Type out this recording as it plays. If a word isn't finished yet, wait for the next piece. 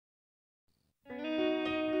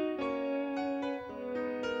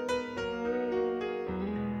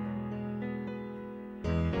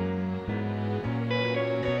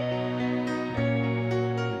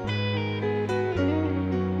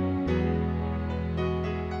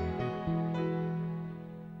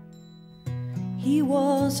He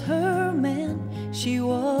was her man, she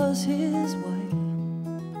was his wife.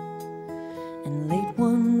 And late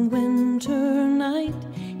one winter night,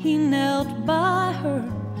 he knelt by her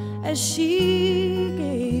as she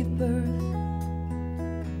gave birth.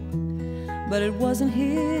 But it wasn't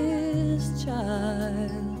his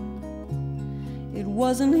child, it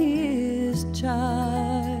wasn't his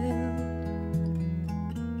child.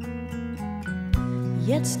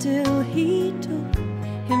 Yet still he took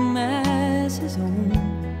him as his own,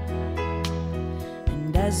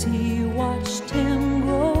 and as he watched him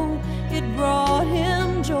grow, it brought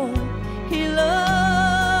him joy. He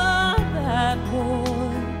loved that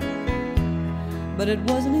boy, but it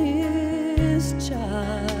wasn't his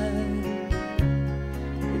child,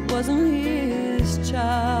 it wasn't his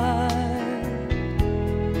child.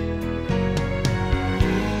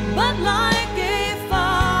 But like a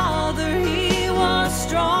father, he was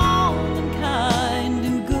strong and kind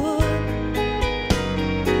and good,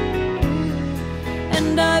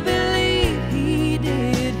 and I believe he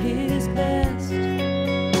did his best.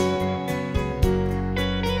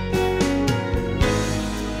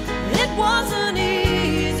 It wasn't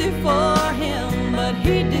easy for him, but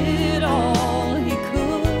he did all he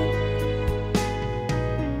could.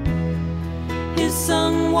 His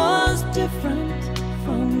son was different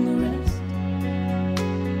from the rest.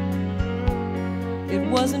 It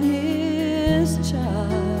wasn't his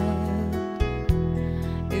child,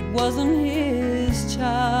 it wasn't his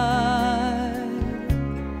child.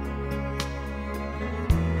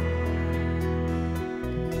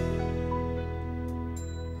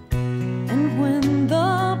 And when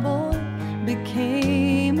the boy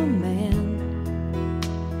became a man,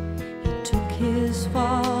 he took his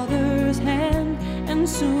father's hand, and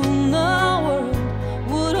soon the world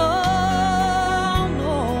would all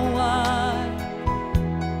know why.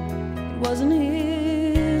 It wasn't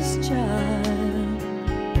his child,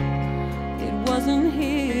 it wasn't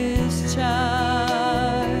his child.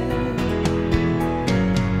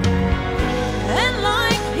 And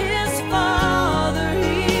like his father,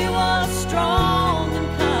 he was strong and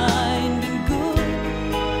kind and good,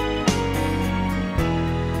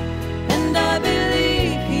 and I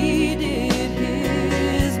believe he did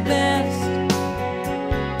his best.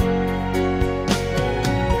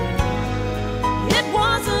 It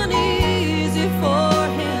wasn't easy for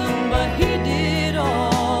him, but he did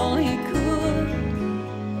all he could.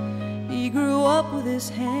 He grew up with his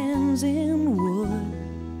hands in wood,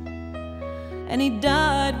 and he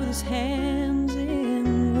died with his hands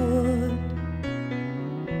in wood.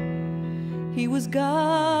 He was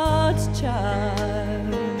God's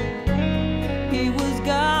child, he was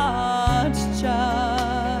God's child.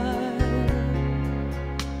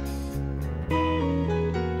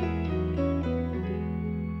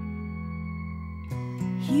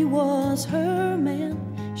 He was her man,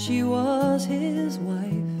 she was his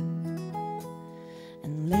wife.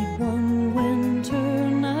 And late one winter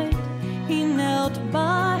night, he knelt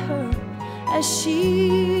by her as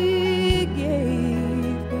she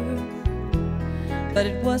gave birth. But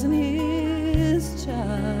it wasn't his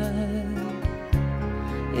child,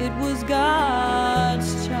 it was God.